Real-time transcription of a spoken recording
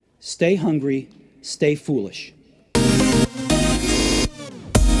Stay hungry, stay foolish.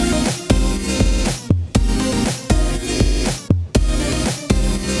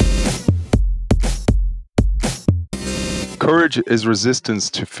 Courage is resistance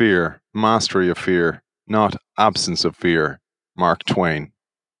to fear, mastery of fear, not absence of fear. Mark Twain.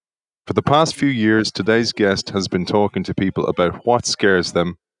 For the past few years, today's guest has been talking to people about what scares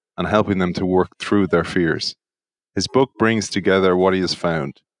them and helping them to work through their fears. His book brings together what he has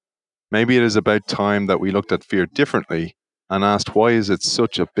found. Maybe it is about time that we looked at fear differently and asked, why is it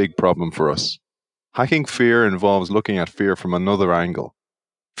such a big problem for us? Hacking fear involves looking at fear from another angle.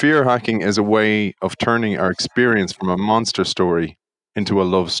 Fear hacking is a way of turning our experience from a monster story into a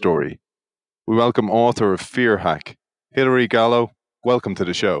love story. We welcome author of Fear Hack, Hilary Gallo. Welcome to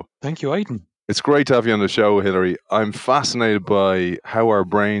the show. Thank you, Aidan. It's great to have you on the show, Hilary. I'm fascinated by how our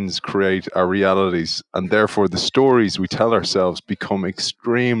brains create our realities, and therefore the stories we tell ourselves become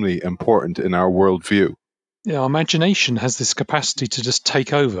extremely important in our worldview. Yeah, our imagination has this capacity to just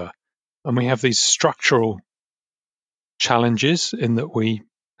take over, and we have these structural challenges in that we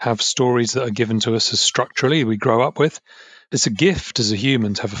have stories that are given to us as structurally we grow up with. It's a gift as a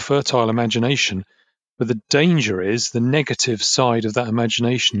human to have a fertile imagination, but the danger is the negative side of that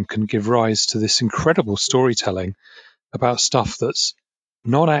imagination can give rise to this incredible storytelling about stuff that's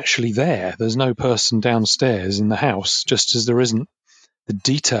not actually there. There's no person downstairs in the house, just as there isn't the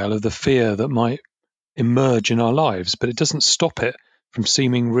detail of the fear that might emerge in our lives, but it doesn't stop it from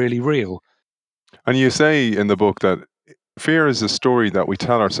seeming really real. And you say in the book that fear is a story that we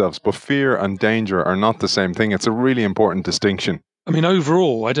tell ourselves, but fear and danger are not the same thing. It's a really important distinction. I mean,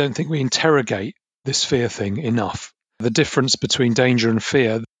 overall, I don't think we interrogate this fear thing enough. The difference between danger and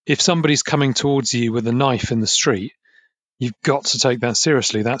fear, if somebody's coming towards you with a knife in the street, you've got to take that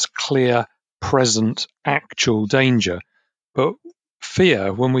seriously. That's clear, present, actual danger. But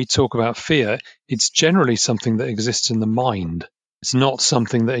fear, when we talk about fear, it's generally something that exists in the mind. It's not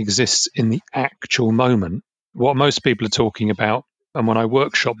something that exists in the actual moment. What most people are talking about, and when I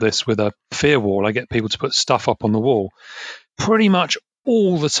workshop this with a fear wall, I get people to put stuff up on the wall. Pretty much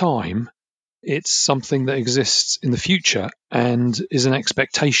all the time, it's something that exists in the future and is an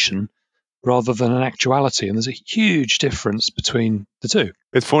expectation rather than an actuality. And there's a huge difference between the two.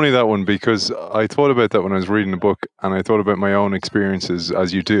 It's funny, that one, because I thought about that when I was reading the book, and I thought about my own experiences,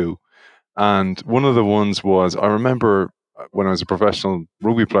 as you do. And one of the ones was, I remember when I was a professional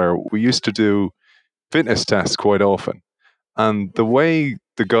rugby player, we used to do fitness tests quite often. And the way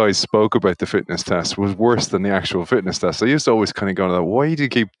the guys spoke about the fitness test was worse than the actual fitness test. I used to always kind of go, why do you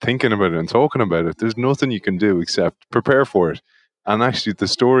keep thinking about it and talking about it? There's nothing you can do except prepare for it. And actually the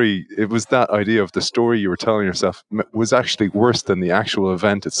story, it was that idea of the story you were telling yourself was actually worse than the actual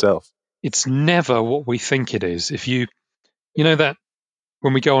event itself. It's never what we think it is. If you know that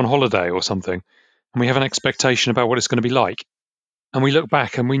when we go on holiday or something and we have an expectation about what it's going to be like, and we look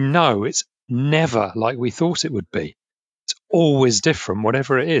back and we know it's never like we thought it would be. It's always different,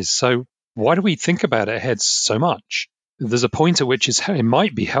 whatever it is. So why do we think about it ahead so much? There's a point at which it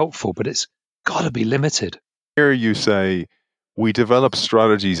might be helpful, but it's got to be limited. Here you say, we develop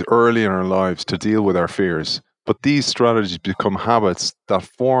strategies early in our lives to deal with our fears, but these strategies become habits that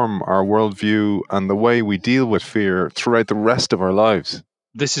form our worldview and the way we deal with fear throughout the rest of our lives.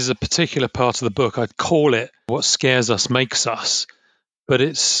 This is a particular part of the book. I'd call it What Scares Us Makes Us, but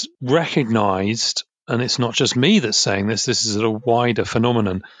it's recognized, and it's not just me that's saying this is a wider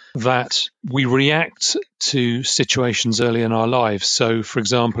phenomenon, that we react to situations early in our lives. So, for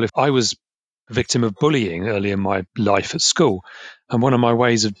example, if I was a victim of bullying early in my life at school, and one of my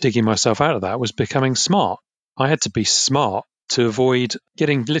ways of digging myself out of that was becoming smart. I had to be smart to avoid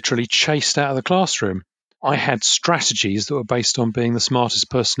getting literally chased out of the classroom. I had strategies that were based on being the smartest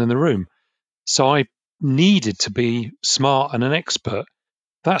person in the room. So I needed to be smart and an expert.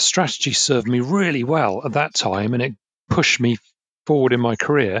 That strategy served me really well at that time, and it pushed me forward in my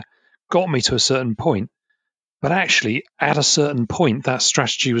career, got me to a certain point. But actually, at a certain point, that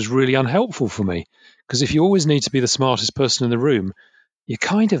strategy was really unhelpful for me, because if you always need to be the smartest person in the room, you're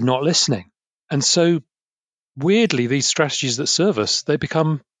kind of not listening. And so, weirdly, these strategies that serve us, they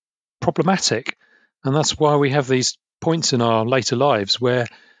become problematic. And that's why we have these points in our later lives where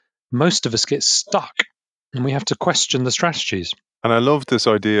most of us get stuck and we have to question the strategies. And I love this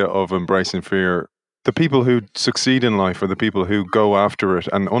idea of embracing fear. The people who succeed in life are the people who go after it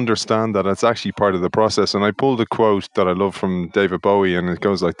and understand that it's actually part of the process. And I pulled a quote that I love from David Bowie, and it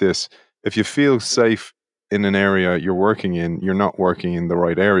goes like this: if you feel safe in an area you're working in, you're not working in the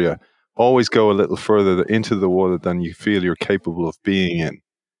right area. Always go a little further into the water than you feel you're capable of being in.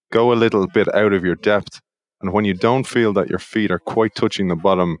 Go a little bit out of your depth. And when you don't feel that your feet are quite touching the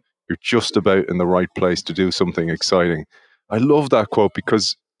bottom, you're just about in the right place to do something exciting. I love that quote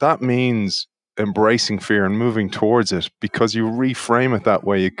because that means embracing fear and moving towards it, because you reframe it that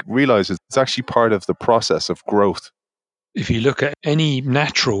way. You realize it's actually part of the process of growth. If you look at any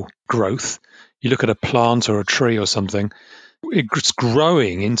natural growth, you look at a plant or a tree or something, it's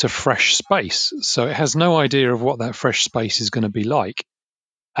growing into fresh space. So it has no idea of what that fresh space is going to be like.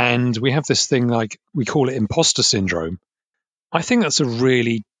 And we have this thing, like we call it imposter syndrome. I think that's a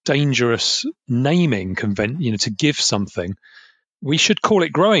really dangerous naming convention, to give something. We should call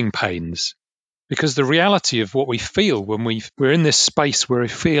it growing pains, because the reality of what we feel when we're in this space where we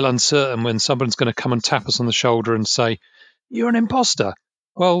feel uncertain, when someone's going to come and tap us on the shoulder and say, "You're an imposter."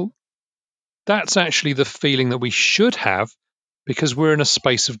 Well, that's actually the feeling that we should have, because we're in a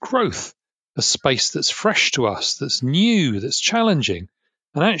space of growth, a space that's fresh to us, that's new, that's challenging.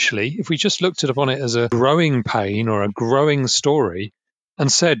 And actually, if we just looked upon it as a growing pain or a growing story and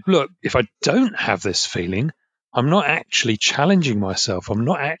said, look, if I don't have this feeling, I'm not actually challenging myself, I'm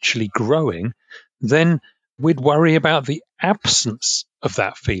not actually growing, then we'd worry about the absence of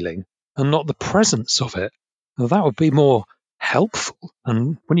that feeling and not the presence of it. Well, that would be more helpful,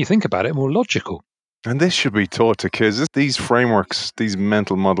 and when you think about it, more logical. And this should be taught to kids. These frameworks, these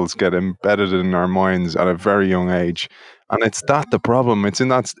mental models get embedded in our minds at a very young age. And it's that the problem. It's in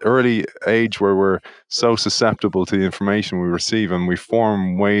that early age where we're so susceptible to the information we receive and we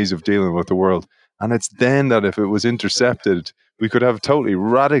form ways of dealing with the world. And it's then that if it was intercepted, we could have totally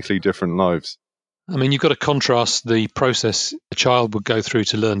radically different lives. I mean, you've got to contrast the process a child would go through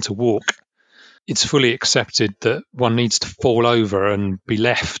to learn to walk. It's fully accepted that one needs to fall over and be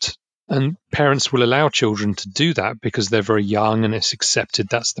left. And parents will allow children to do that because they're very young and it's accepted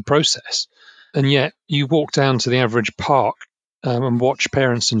that's the process. And yet you walk down to the average park and watch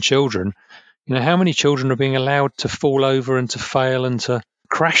parents and children. How many children are being allowed to fall over and to fail and to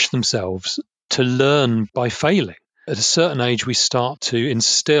crash themselves, to learn by failing? At a certain age, we start to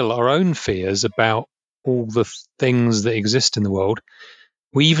instill our own fears about all the things that exist in the world.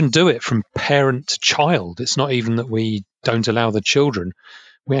 We even do it from parent to child. It's not even that we don't allow the children.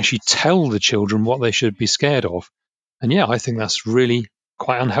 We actually tell the children what they should be scared of. And yeah, I think that's really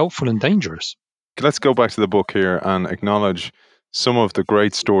quite unhelpful and dangerous. Let's go back to the book here and acknowledge some of the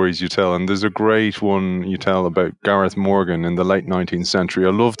great stories you tell. And there's a great one you tell about Gareth Morgan in the late 19th century. I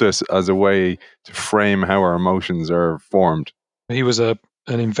love this as a way to frame how our emotions are formed. He was an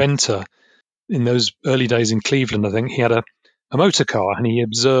inventor in those early days in Cleveland. I think he had a motor car, and he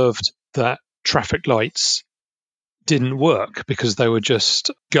observed that traffic lights didn't work because they were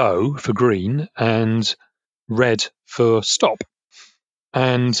just go for green and red for stop.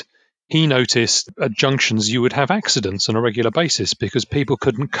 And he noticed at junctions you would have accidents on a regular basis because people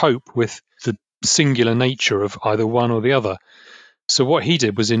couldn't cope with the singular nature of either one or the other. So what he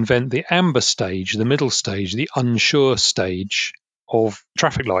did was invent the amber stage, the middle stage, the unsure stage of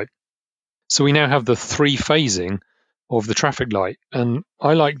traffic light. So we now have the three phasing of the traffic light. And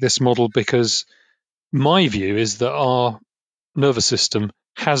I like this model because my view is that our nervous system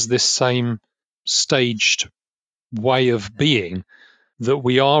has this same staged way of being, that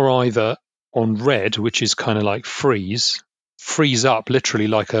we are either on red, which is kind of like freeze up literally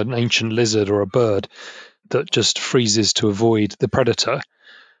like an ancient lizard or a bird that just freezes to avoid the predator.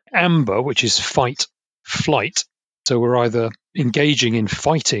 Amber, which is fight, flight. So we're either engaging in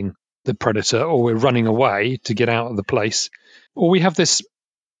fighting the predator or we're running away to get out of the place. Or we have this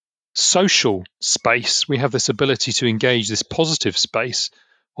social space. We have this ability to engage, this positive space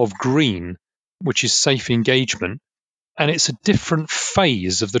of green, which is safe engagement. And it's a different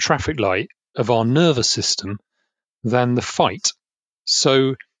phase of the traffic light of our nervous system than the fight.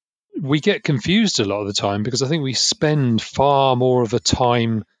 So we get confused a lot of the time because I think we spend far more of a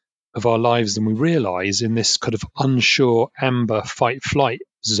time of our lives than we realize in this kind of unsure amber fight-flight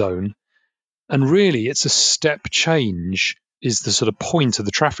zone. And really, it's a step change is the sort of point of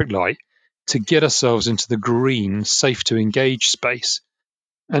the traffic light to get ourselves into the green, safe to engage space.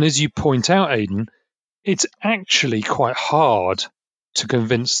 And as you point out, Aidan, it's actually quite hard to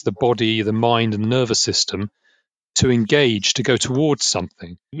convince the body, the mind, and the nervous system to engage, to go towards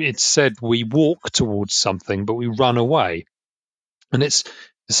something. It's said we walk towards something, but we run away. And it's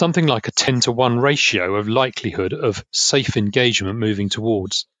something like a 10-to-1 ratio of likelihood of safe engagement moving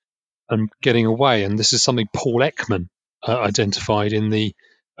towards and getting away. And this is something Paul Ekman identified in the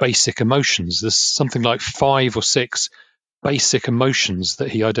basic emotions. There's something like 5 or 6 basic emotions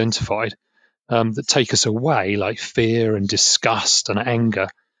that he identified that take us away, like fear and disgust and anger.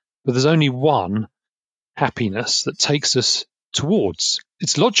 But there's only one, happiness, that takes us towards.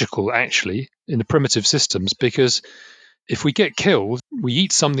 It's logical, actually, in the primitive systems, because If we get killed, we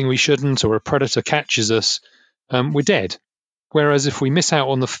eat something we shouldn't, or a predator catches us, we're dead. Whereas if we miss out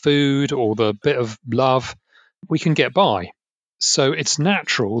on the food or the bit of love, we can get by. So it's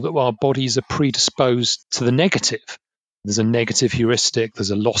natural that our bodies are predisposed to the negative. There's a negative heuristic,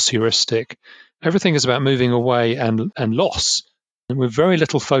 there's a loss heuristic. Everything is about moving away and loss. And we're very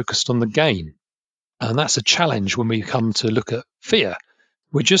little focused on the gain. And that's a challenge when we come to look at fear.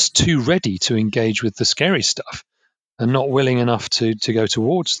 We're just too ready to engage with the scary stuff and not willing enough to go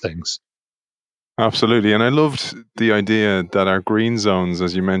towards things. Absolutely. And I loved the idea that our green zones,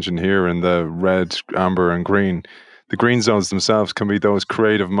 as you mentioned here, in the red, amber, and green, the green zones themselves can be those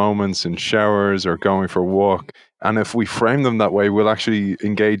creative moments in showers or going for a walk. And if we frame them that way, we'll actually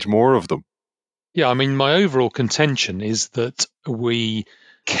engage more of them. Yeah, I mean, my overall contention is that we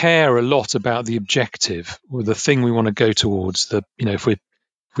care a lot about the objective or the thing we want to go towards. If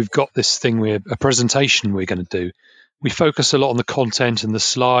we've got this thing, a presentation we're going to do, we focus a lot on the content and the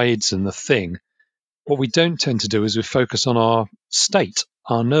slides and the thing. What we don't tend to do is we focus on our state,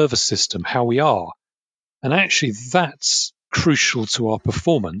 our nervous system, how we are. And actually, that's crucial to our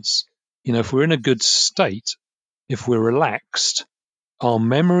performance. If we're in a good state, if we're relaxed, our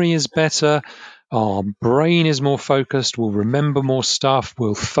memory is better, our brain is more focused, we'll remember more stuff,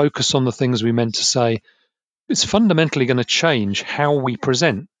 we'll focus on the things we meant to say. It's fundamentally going to change how we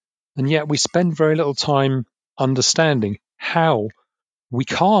present. And yet we spend very little time understanding how we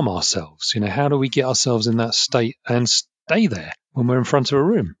calm ourselves. How do we get ourselves in that state and stay there when we're in front of a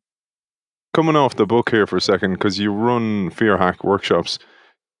room? Coming off the book here for a second, because you run fear hack workshops,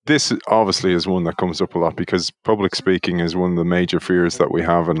 this obviously is one that comes up a lot because public speaking is one of the major fears that we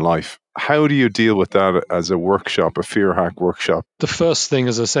have in life. How do you deal with that as a workshop, a fear hack workshop? The first thing,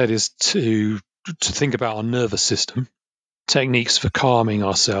 as I said, is to think about our nervous system, techniques for calming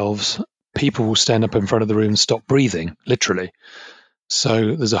ourselves. People will stand up in front of the room and stop breathing, literally.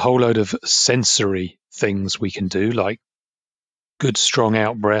 So there's a whole load of sensory things we can do, like good, strong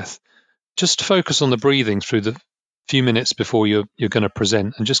out breath. Just focus on the breathing through the few minutes before you're going to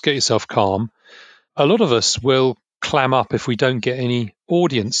present and just get yourself calm. A lot of us will clam up if we don't get any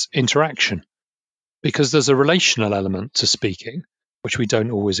audience interaction because there's a relational element to speaking, which we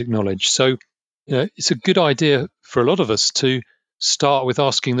don't always acknowledge. So it's a good idea for a lot of us to start with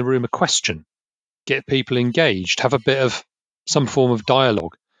asking the room a question, get people engaged, have a bit of some form of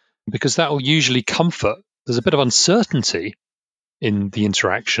dialogue, because that will usually comfort. There's a bit of uncertainty in the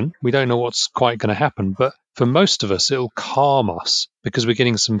interaction. We don't know what's quite going to happen, but for most of us, it'll calm us because we're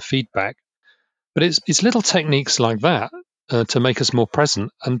getting some feedback. But it's little techniques like that to make us more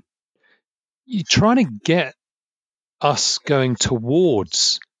present. And you're trying to get us going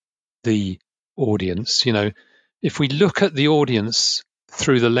towards the audience. If we look at the audience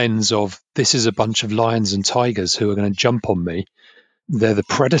through the lens of this is a bunch of lions and tigers who are going to jump on me, they're the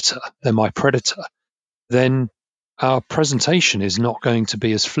predator, they're my predator, then our presentation is not going to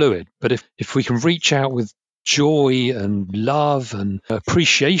be as fluid. But if we can reach out with joy and love and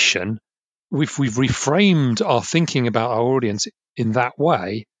appreciation, if we've reframed our thinking about our audience in that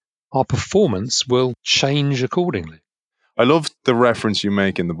way, our performance will change accordingly. I love the reference you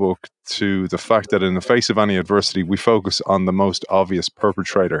make in the book to the fact that in the face of any adversity, we focus on the most obvious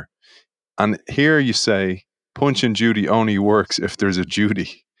perpetrator. And here you say, Punch and Judy only works if there's a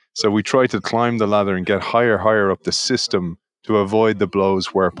Judy. So we try to climb the ladder and get higher up the system to avoid the blows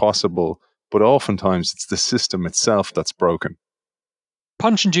where possible. But oftentimes it's the system itself that's broken.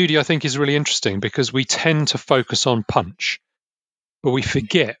 Punch and Judy, I think, is really interesting because we tend to focus on Punch, but we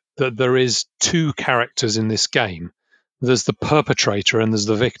forget that there is two characters in this game. There's the perpetrator and there's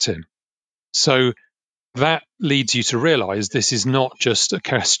the victim. So that leads you to realize this is not just a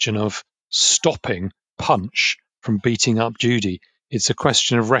question of stopping Punch from beating up Judy. It's a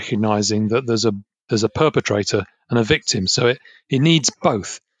question of recognizing that there's a perpetrator and a victim. So it needs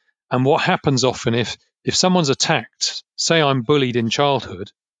both. And what happens often if someone's attacked, say I'm bullied in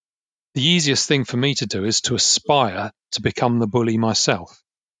childhood, the easiest thing for me to do is to aspire to become the bully myself.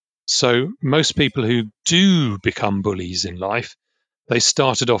 So most people who do become bullies in life, they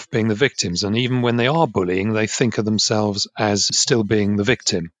started off being the victims. And even when they are bullying, they think of themselves as still being the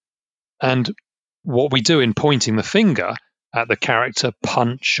victim. And what we do in pointing the finger at the character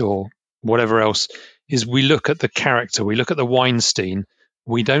Punch or whatever else is we look at the character, we look at the Weinstein,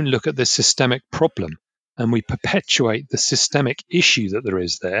 we don't look at the systemic problem, and we perpetuate the systemic issue that there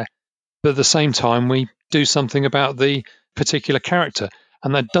is there. But at the same time, we do something about the particular character,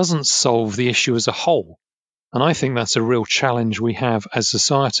 and that doesn't solve the issue as a whole. And I think that's a real challenge we have as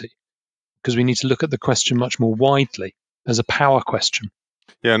society, because we need to look at the question much more widely as a power question.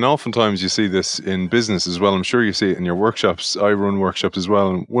 Yeah, and oftentimes you see this in business as well. I'm sure you see it in your workshops. I run workshops as well.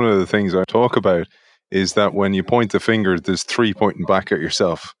 And one of the things I talk about is that when you point the finger, there's three pointing back at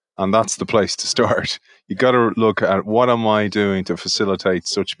yourself. And that's the place to start. You got to look at, what am I doing to facilitate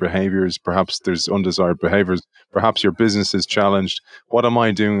such behaviors? Perhaps there's undesired behaviors. Perhaps your business is challenged. What am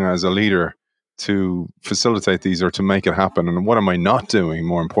I doing as a leader to facilitate these or to make it happen? And what am I not doing,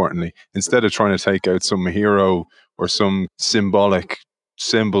 more importantly, instead of trying to take out some hero or some symbolic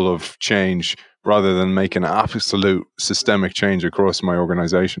symbol of change rather than make an absolute systemic change across my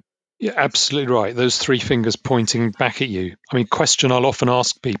organization? You're absolutely right. Those three fingers pointing back at you. I mean, question I'll often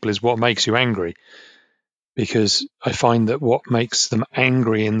ask people is, what makes you angry? Because I find that what makes them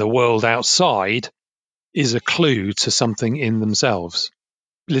angry in the world outside is a clue to something in themselves.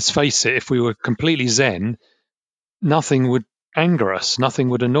 Let's face it, if we were completely zen, nothing would anger us, nothing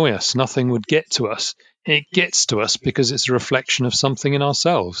would annoy us, nothing would get to us. It gets to us because it's a reflection of something in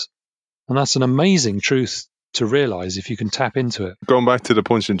ourselves. And that's an amazing truth to realize if you can tap into it. Going back to the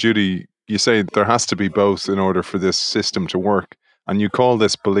Punch and Judy, you say there has to be both in order for this system to work. And you call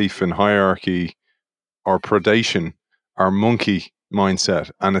this belief in hierarchy or predation our monkey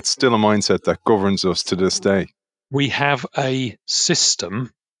mindset. And it's still a mindset that governs us to this day. We have a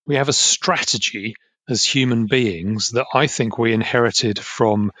system, we have a strategy as human beings that I think we inherited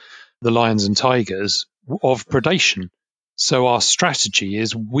from the lions and tigers of predation. So our strategy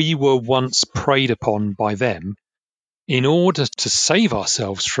is, we were once preyed upon by them. In order to save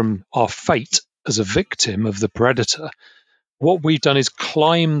ourselves from our fate as a victim of the predator, what we've done is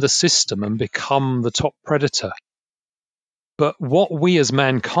climb the system and become the top predator. But what we as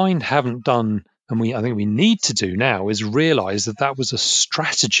mankind haven't done, and I think we need to do now, is realize that that was a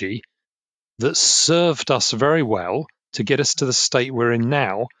strategy that served us very well to get us to the state we're in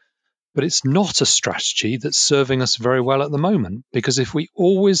now. But it's not a strategy that's serving us very well at the moment, because if we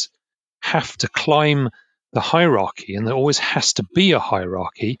always have to climb the hierarchy, and there always has to be a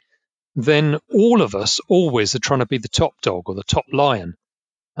hierarchy, then all of us always are trying to be the top dog or the top lion.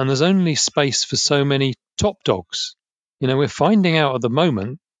 And there's only space for so many top dogs. We're finding out at the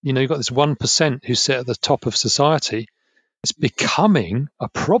moment, you've got this 1% who sit at the top of society. It's becoming a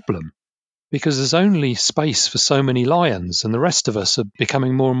problem because there's only space for so many lions, and the rest of us are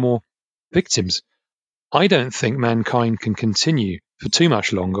becoming more and more victims. I don't think mankind can continue for too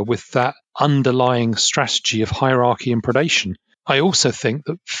much longer with that underlying strategy of hierarchy and predation. I also think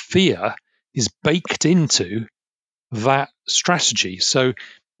that fear is baked into that strategy. So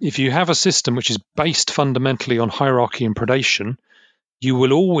if you have a system which is based fundamentally on hierarchy and predation, you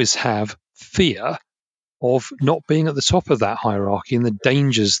will always have fear of not being at the top of that hierarchy and the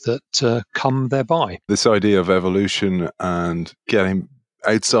dangers that come thereby. This idea of evolution and getting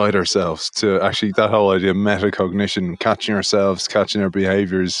outside ourselves, to actually, that whole idea of metacognition, catching ourselves, catching our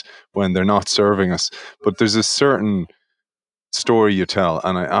behaviors when they're not serving us. But there's a certain story you tell,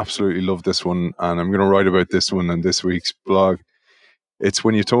 and I absolutely love this one, and I'm going to write about this one in this week's blog. It's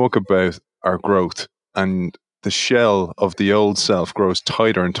when you talk about our growth, and the shell of the old self grows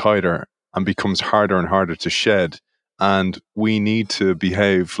tighter and tighter and becomes harder and harder to shed. And we need to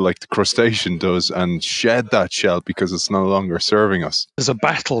behave like the crustacean does and shed that shell because it's no longer serving us. There's a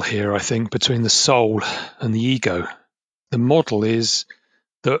battle here, I think, between the soul and the ego. The model is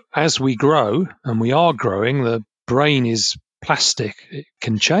that as we grow, and we are growing, the brain is plastic, it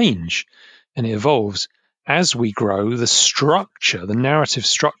can change and it evolves. As we grow, the structure, the narrative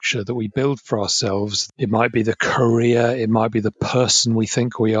structure that we build for ourselves, it might be the career, it might be the person we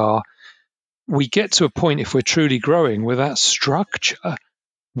think we are. We get to a point, if we're truly growing, where that structure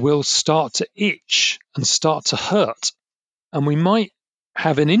will start to itch and start to hurt. And we might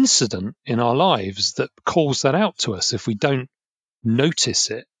have an incident in our lives that calls that out to us if we don't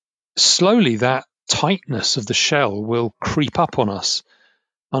notice it. Slowly, that tightness of the shell will creep up on us.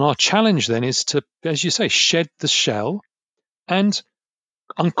 And our challenge then is to, as you say, shed the shell. And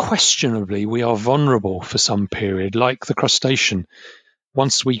unquestionably, we are vulnerable for some period, like the crustacean.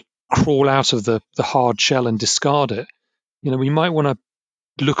 Once we crawl out of the hard shell and discard it, we might want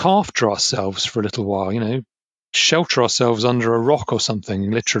to look after ourselves for a little while, shelter ourselves under a rock or something,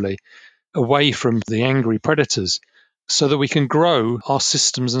 literally, away from the angry predators, so that we can grow our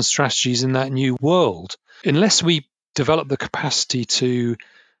systems and strategies in that new world. Unless we develop the capacity to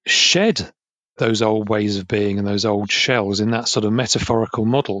shed those old ways of being and those old shells in that sort of metaphorical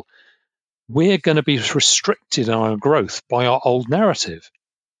model, we're going to be restricted in our growth by our old narrative.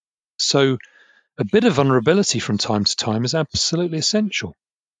 So a bit of vulnerability from time to time is absolutely essential.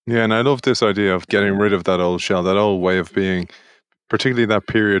 Yeah, and I love this idea of getting rid of that old shell, that old way of being, particularly that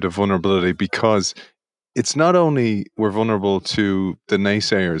period of vulnerability, because it's not only we're vulnerable to the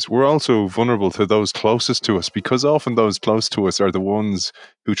naysayers, we're also vulnerable to those closest to us, because often those close to us are the ones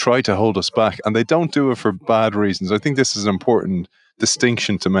who try to hold us back, and they don't do it for bad reasons. I think this is an important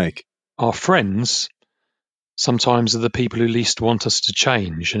distinction to make. Our friends sometimes are the people who least want us to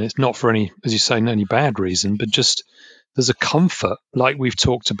change, and it's not for any, as you say, any bad reason, but just there's a comfort, like we've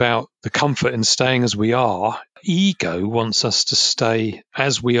talked about, the comfort in staying as we are. Ego wants us to stay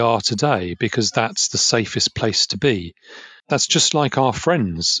as we are today because that's the safest place to be. That's just like our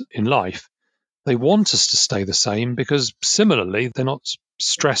friends in life. They want us to stay the same because similarly, they're not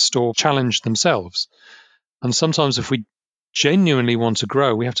stressed or challenged themselves. And sometimes if we genuinely want to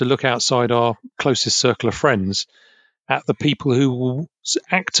grow, we have to look outside our closest circle of friends at the people who will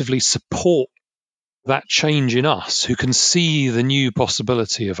actively support that change in us, who can see the new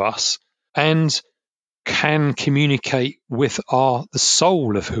possibility of us and can communicate with the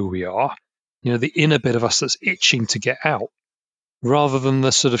soul of who we are, the inner bit of us that's itching to get out, rather than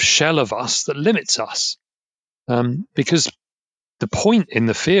the sort of shell of us that limits us. Because the point in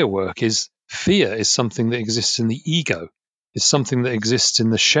the fear work is fear is something that exists in the ego. It's something that exists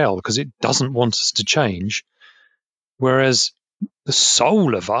in the shell because it doesn't want us to change. Whereas the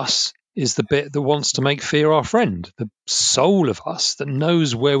soul of us is the bit that wants to make fear our friend. The soul of us that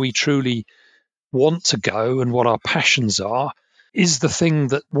knows where we truly want to go and what our passions are is the thing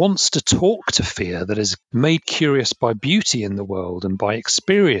that wants to talk to fear, that is made curious by beauty in the world and by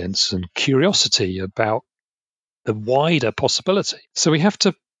experience and curiosity about the wider possibility. So we have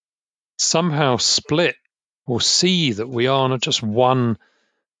to somehow split or see that we are not just one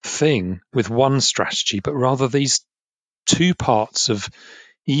thing with one strategy, but rather these two parts of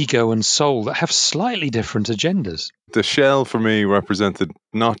ego and soul that have slightly different agendas. The shell for me represented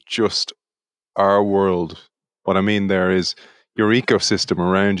not just our world. What I mean there is your ecosystem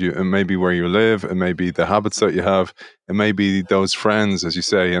around you, and maybe where you live, and maybe the habits that you have, and maybe those friends, as you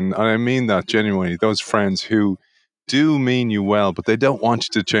say. And I mean that genuinely, those friends who do mean you well, but they don't want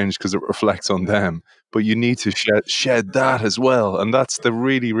you to change because it reflects on them. But you need to shed that as well. And that's the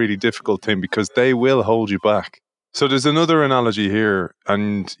really, really difficult thing, because they will hold you back. So there's another analogy here,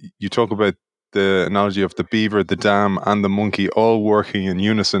 and you talk about the analogy of the beaver, the dam, and the monkey all working in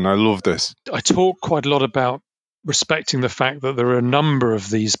unison. I love this. I talk quite a lot about respecting the fact that there are a number of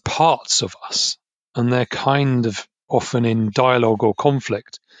these parts of us, and they're kind of often in dialogue or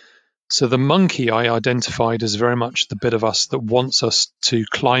conflict. So the monkey I identified as very much the bit of us that wants us to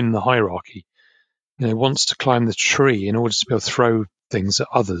climb the hierarchy, wants to climb the tree in order to be able to throw things at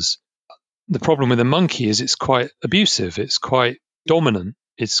others. The problem with the monkey is it's quite abusive, it's quite dominant,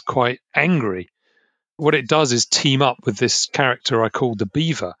 it's quite angry. What it does is team up with this character I call the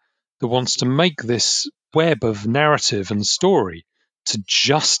beaver that wants to make this web of narrative and story to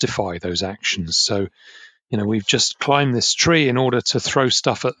justify those actions. So, we've just climbed this tree in order to throw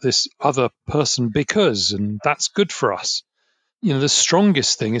stuff at this other person because, and that's good for us. The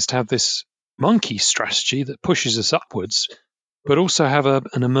strongest thing is to have this monkey strategy that pushes us upwards, but also have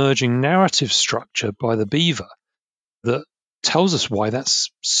an emerging narrative structure by the beaver that tells us why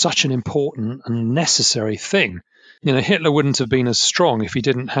that's such an important and necessary thing. Hitler wouldn't have been as strong if he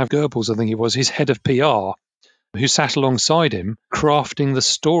didn't have Goebbels, I think it was, his head of PR, who sat alongside him crafting the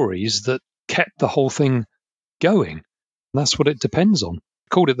stories that kept the whole thing going. And that's what it depends on. I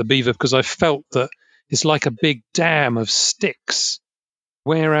called it the beaver because I felt that it's like a big dam of sticks,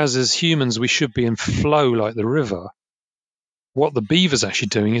 whereas as humans we should be in flow like the river. What the beaver's actually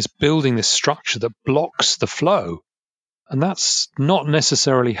doing is building this structure that blocks the flow. And that's not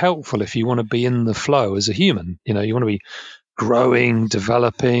necessarily helpful if you want to be in the flow as a human. You want to be growing,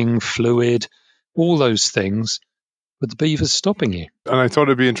 developing, fluid, all those things, but the beaver's stopping you. And I thought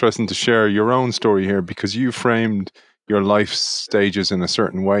it'd be interesting to share your own story here, because you framed your life stages in a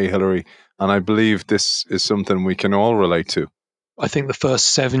certain way, Hilary, and I believe this is something we can all relate to. I think the first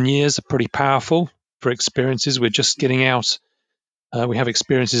 7 years are pretty powerful for experiences. We're just getting out. We have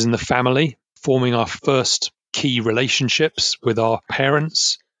experiences in the family, forming our first key relationships with our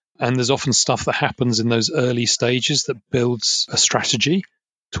parents. And there's often stuff that happens in those early stages that builds a strategy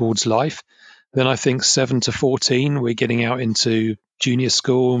towards life. Then I think 7 to 14, we're getting out into junior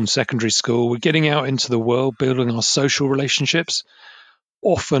school and secondary school. We're getting out into the world, building our social relationships.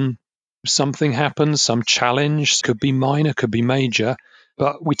 Often something happens, some challenge, could be minor, could be major,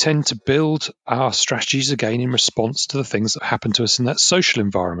 but we tend to build our strategies again in response to the things that happen to us in that social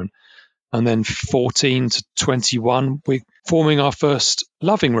environment. And then 14 to 21, we're forming our first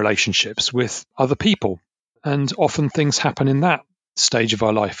loving relationships with other people. And often things happen in that stage of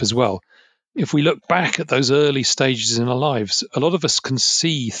our life as well. If we look back at those early stages in our lives, a lot of us can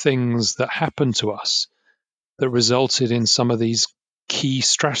see things that happen to us that resulted in some of these key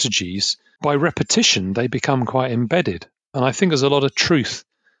strategies. By repetition, they become quite embedded. And I think there's a lot of truth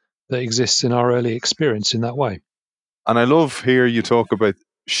that exists in our early experience in that way. And I love here you talk about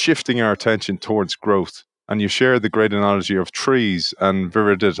shifting our attention towards growth. And you share the great analogy of trees and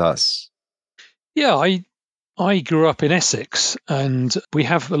viriditas. Yeah, I grew up in Essex, and we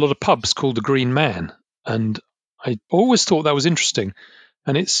have a lot of pubs called the Green Man. And I always thought that was interesting.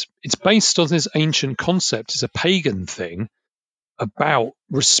 And it's based on this ancient concept. It's a pagan thing about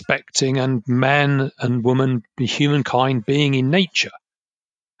respecting and man and woman, humankind being in nature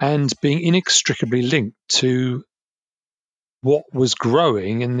and being inextricably linked to what was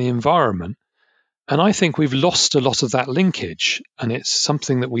growing in the environment. And I think we've lost a lot of that linkage. And it's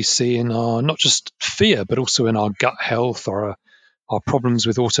something that we see in our, not just fear, but also in our gut health or our problems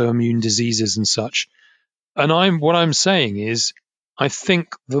with autoimmune diseases and such. And what I'm saying is, I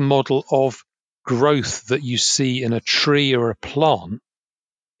think the model of growth that you see in a tree or a plant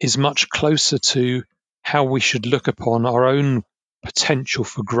is much closer to how we should look upon our own potential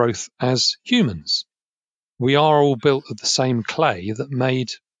for growth as humans. We are all built of the same clay that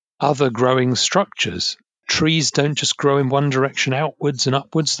made other growing structures. Trees don't just grow in one direction outwards and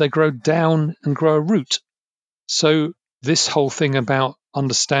upwards, they grow down and grow a root. So this whole thing about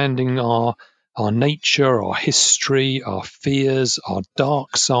understanding our nature, our history, our fears, our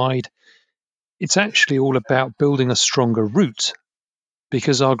dark side, it's actually all about building a stronger root,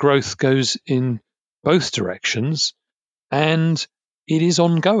 because our growth goes in both directions and it is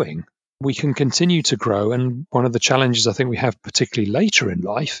ongoing. We can continue to grow. And one of the challenges I think we have, particularly later in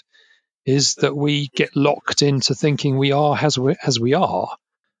life, is that we get locked into thinking we are as we are.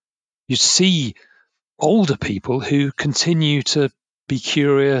 You see older people who continue to be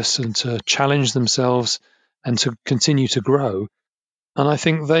curious and to challenge themselves and to continue to grow. And I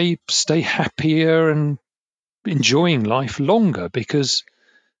think they stay happier and enjoying life longer because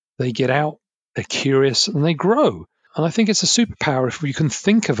they get out, they're curious, and they grow. And I think it's a superpower if we can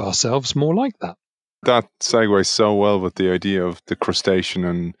think of ourselves more like that. That segues so well with the idea of the crustacean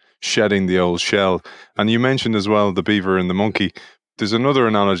and shedding the old shell. And you mentioned as well the beaver and the monkey. There's another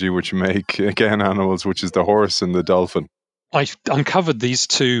analogy which you make, again, animals, which is the horse and the dolphin. I uncovered these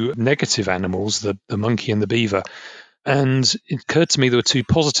two negative animals, the monkey and the beaver, and it occurred to me there were two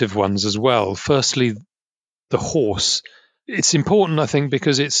positive ones as well. Firstly, the horse. It's important, I think,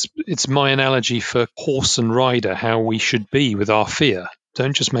 because it's my analogy for horse and rider, how we should be with our fear.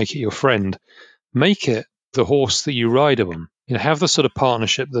 Don't just make it your friend. Make it the horse that you ride on. Have the sort of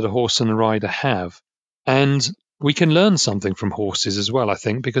partnership that a horse and a rider have. And we can learn something from horses as well, I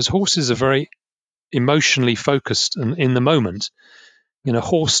think, because horses are very emotionally focused and in the moment. A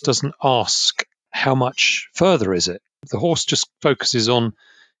horse doesn't ask how much further is it. The horse just focuses on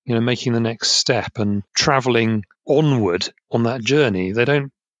making the next step and traveling onward on that journey. They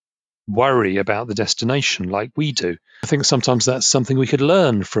don't worry about the destination like we do. I think sometimes that's something we could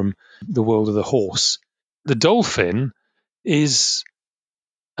learn from the world of the horse. The dolphin is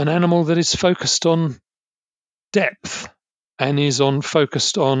an animal that is focused on depth and is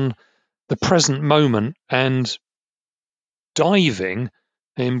focused on the present moment and diving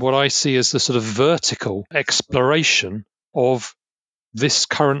in what I see as the sort of vertical exploration of this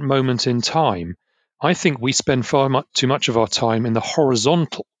current moment in time. I think we spend too much of our time in the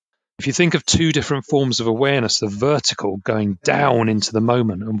horizontal. If you think of two different forms of awareness, the vertical going down into the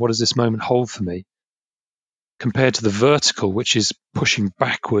moment and what does this moment hold for me, compared to the vertical, which is pushing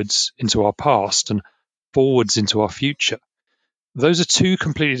backwards into our past and forwards into our future. Those are two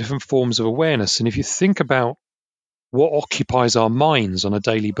completely different forms of awareness. And if you think about what occupies our minds on a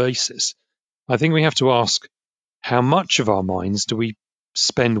daily basis, I think we have to ask, how much of our minds do we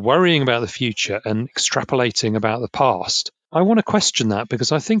spend worrying about the future and extrapolating about the past? I want to question that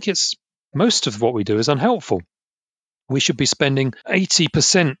because I think most of what we do is unhelpful. We should be spending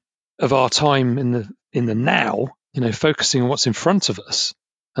 80% of our time in the now, focusing on what's in front of us,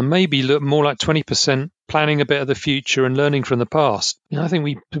 and maybe look more like 20% planning a bit of the future and learning from the past. I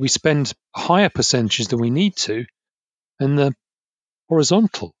think we spend higher percentages than we need to in the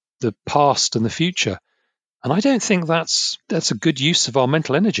horizontal, the past and the future. And I don't think that's a good use of our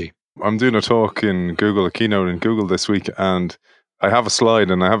mental energy. I'm doing a talk in Google, a keynote in Google this week, and I have a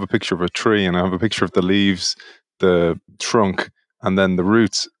slide and I have a picture of a tree and I have a picture of the leaves, the trunk, and then the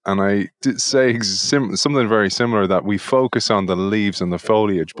roots. And I did say something very similar, that we focus on the leaves and the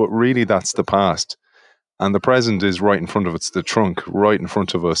foliage, but really that's the past. And the present is right in front of us, the trunk right in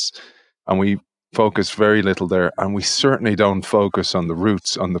front of us. And we focus very little there. And we certainly don't focus on the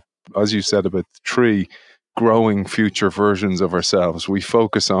roots, as you said about the tree. growing future versions of ourselves. We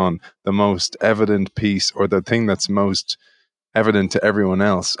focus on the most evident piece or the thing that's most evident to everyone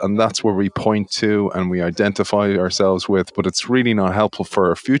else. And that's where we point to and we identify ourselves with, but it's really not helpful for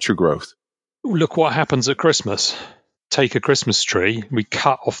our future growth. Look what happens at Christmas. Take a Christmas tree, we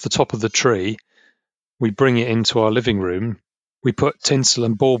cut off the top of the tree, we bring it into our living room, we put tinsel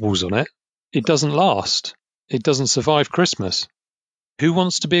and baubles on it. It doesn't last. It doesn't survive Christmas. Who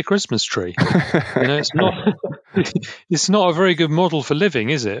wants to be a Christmas tree? It's not it's not a very good model for living,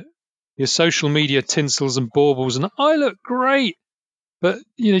 is it? Your social media tinsels and baubles and I look great. But,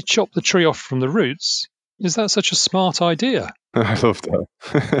 chop the tree off from the roots. Is that such a smart idea? I love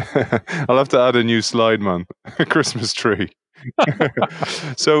that. I'll have to add a new slide, man. A Christmas tree.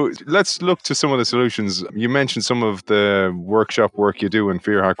 So let's look to some of the solutions. You mentioned some of the workshop work you do in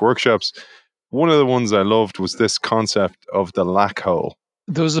Fear Hack workshops. One of the ones I loved was this concept of the lack hole.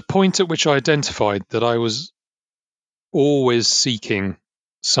 There was a point at which I identified that I was always seeking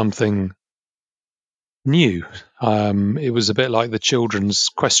something new. It was a bit like the children's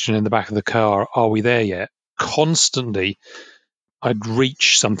question in the back of the car, are we there yet? Constantly, I'd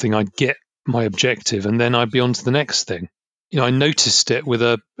reach something, I'd get my objective, and then I'd be on to the next thing. I noticed it with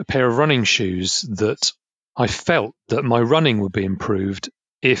a pair of running shoes that I felt that my running would be improved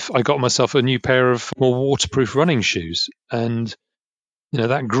if I got myself a new pair of more waterproof running shoes. And,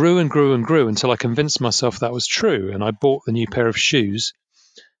 that grew and grew and grew until I convinced myself that was true. And I bought the new pair of shoes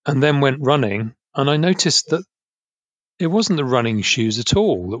and then went running. And I noticed that it wasn't the running shoes at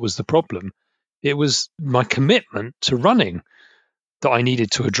all that was the problem. It was my commitment to running that I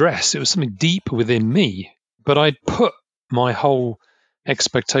needed to address. It was something deep within me. But I'd put my whole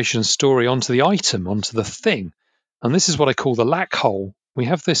expectation story onto the item, onto the thing. And this is what I call the lack hole. We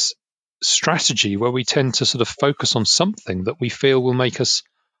have this strategy where we tend to sort of focus on something that we feel will make us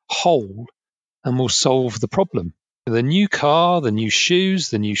whole and will solve the problem. The new car, the new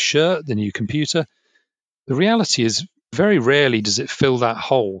shoes, the new shirt, the new computer. The reality is very rarely does it fill that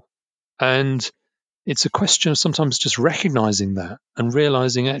hole. And it's a question of sometimes just recognizing that and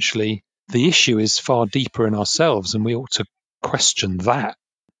realizing actually the issue is far deeper in ourselves and we ought to question that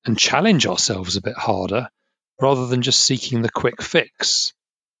and challenge ourselves a bit harder rather than just seeking the quick fix.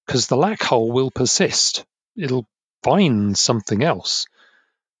 Because the lack hole will persist. It'll find something else.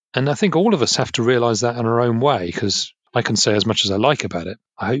 And I think all of us have to realize that in our own way, because I can say as much as I like about it.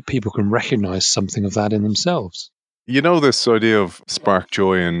 I hope people can recognize something of that in themselves. This idea of spark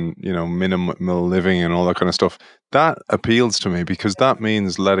joy and, minimal living and all that kind of stuff, that appeals to me because that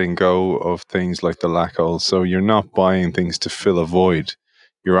means letting go of things like the lack hole. So you're not buying things to fill a void.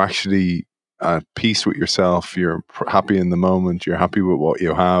 You're actually at peace with yourself. You're happy in the moment. You're happy with what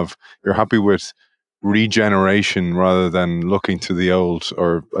you have. You're happy with regeneration rather than looking to the old,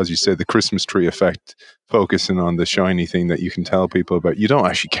 or as you say, the Christmas tree effect, focusing on the shiny thing that you can tell people about. You don't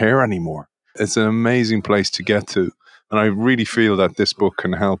actually care anymore. It's an amazing place to get to. And I really feel that this book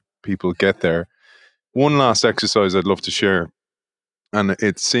can help people get there. One last exercise I'd love to share, and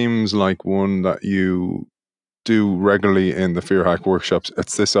it seems like one that you do regularly in the Fear Hack workshops.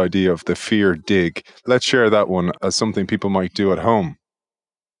 It's this idea of the fear dig. Let's share that one as something people might do at home.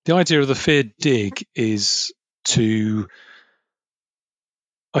 The idea of the fear dig is to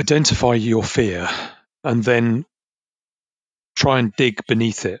identify your fear and then try and dig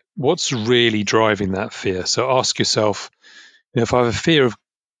beneath it. What's really driving that fear? So ask yourself, if I have a fear of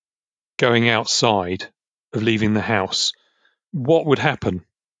going outside, of leaving the house, what would happen?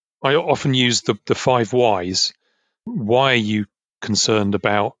 I often use the 5 whys. Why are you concerned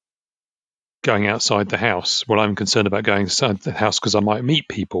about going outside the house? Well, I'm concerned about going outside the house because I might meet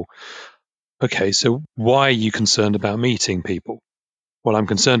people. Okay, so why are you concerned about meeting people? Well, I'm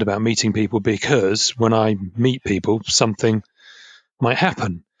concerned about meeting people because when I meet people, something might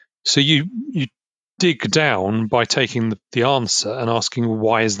happen. So you dig down by taking the answer and asking, well,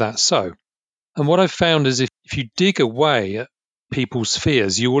 why is that so? And what I've found is if you dig away at people's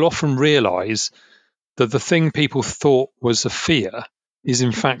fears, you will often realize that the thing people thought was a fear is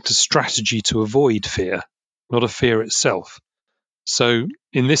in fact a strategy to avoid fear, not a fear itself. So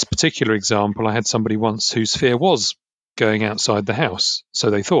in this particular example, I had somebody once whose fear was going outside the house, so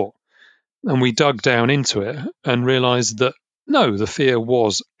they thought. And we dug down into it and realized that no, the fear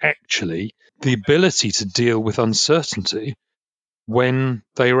was actually the ability to deal with uncertainty when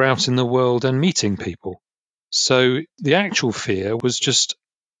they were out in the world and meeting people. So the actual fear was just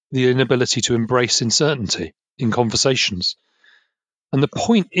the inability to embrace uncertainty in conversations. And the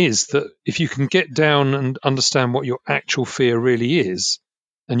point is that if you can get down and understand what your actual fear really is,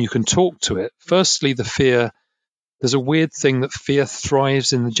 and you can talk to it, firstly, the fear, there's a weird thing that fear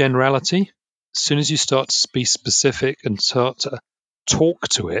thrives in the generality. As soon as you start to be specific and start to talk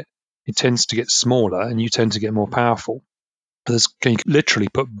to it, it tends to get smaller and you tend to get more powerful. You can literally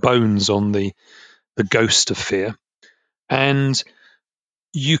put bones on the ghost of fear. And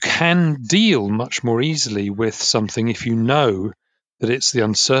you can deal much more easily with something if you know that it's the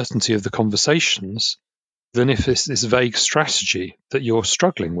uncertainty of the conversations than if it's this vague strategy that you're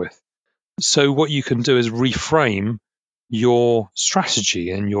struggling with. So what you can do is reframe your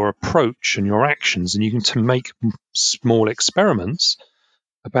strategy and your approach and your actions, and you can make small experiments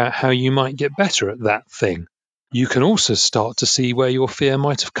about how you might get better at that thing. You can also start to see where your fear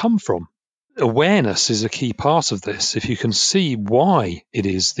might have come from. Awareness is a key part of this. If you can see why it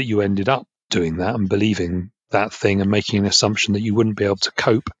is that you ended up doing that and believing that thing and making an assumption that you wouldn't be able to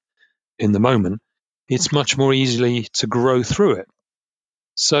cope in the moment, it's much more easily to grow through it.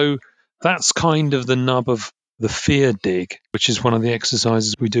 So that's kind of the nub of the fear dig, which is one of the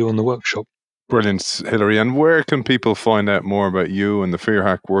exercises we do on the workshop. Brilliant, Hilary. And where can people find out more about you and the Fear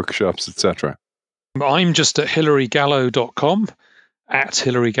Hack workshops, etc.? I'm just at hilarygallo.com, at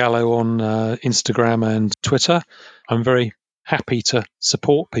Hilary Gallo on Instagram and Twitter. I'm very happy to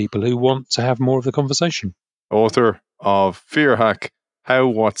support people who want to have more of the conversation. Author of Fear Hack, How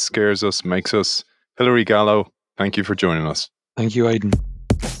What Scares Us Makes Us. Hilary Gallo, thank you for joining us. Thank you, Aidan.